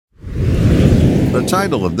The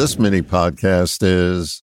title of this mini podcast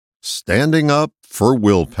is Standing Up for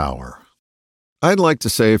Willpower. I'd like to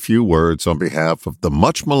say a few words on behalf of the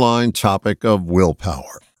much maligned topic of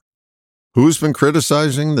willpower. Who's been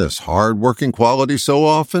criticizing this hard-working quality so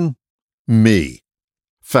often? Me.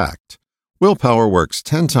 Fact. Willpower works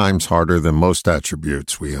 10 times harder than most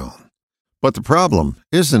attributes we own. But the problem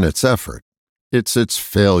isn't its effort, it's its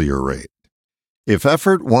failure rate. If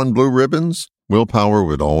effort won blue ribbons, willpower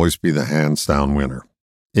would always be the hands-down winner.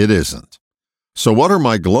 It isn't. So what are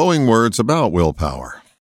my glowing words about willpower?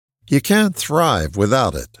 You can't thrive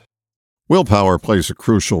without it. Willpower plays a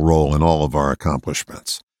crucial role in all of our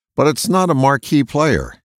accomplishments, but it's not a marquee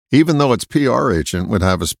player, even though its PR agent would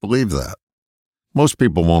have us believe that. Most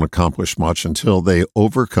people won't accomplish much until they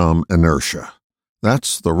overcome inertia.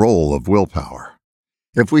 That's the role of willpower.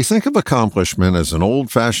 If we think of accomplishment as an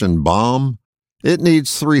old-fashioned bomb, it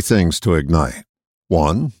needs 3 things to ignite.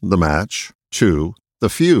 1, the match. 2, the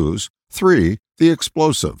fuse. 3, the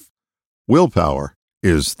explosive. Willpower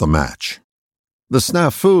is the match. The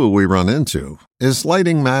snafu we run into is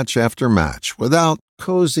lighting match after match without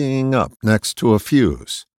cozying up next to a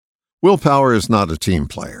fuse. Willpower is not a team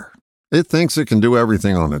player. It thinks it can do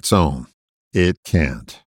everything on its own. It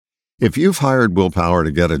can't. If you've hired willpower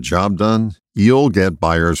to get a job done, you'll get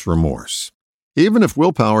buyer's remorse. Even if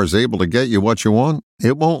willpower is able to get you what you want,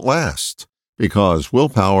 it won't last, because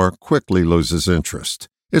willpower quickly loses interest.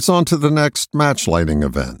 It's on to the next match lighting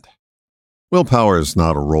event. Willpower is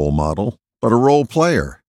not a role model, but a role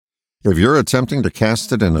player. If you're attempting to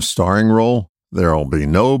cast it in a starring role, there'll be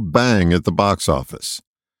no bang at the box office.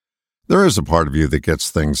 There is a part of you that gets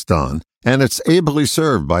things done, and it's ably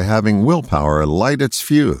served by having willpower light its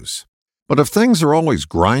fuse. But if things are always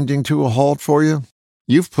grinding to a halt for you,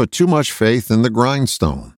 you've put too much faith in the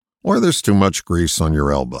grindstone, or there's too much grease on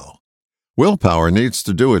your elbow. Willpower needs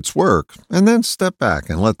to do its work and then step back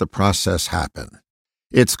and let the process happen.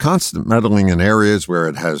 Its constant meddling in areas where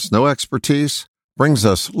it has no expertise brings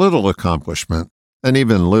us little accomplishment and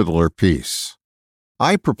even littler peace.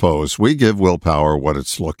 I propose we give willpower what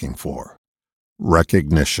it's looking for: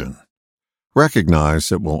 recognition.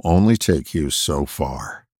 Recognize it will only take you so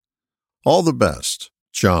far. All the best,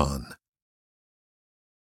 John.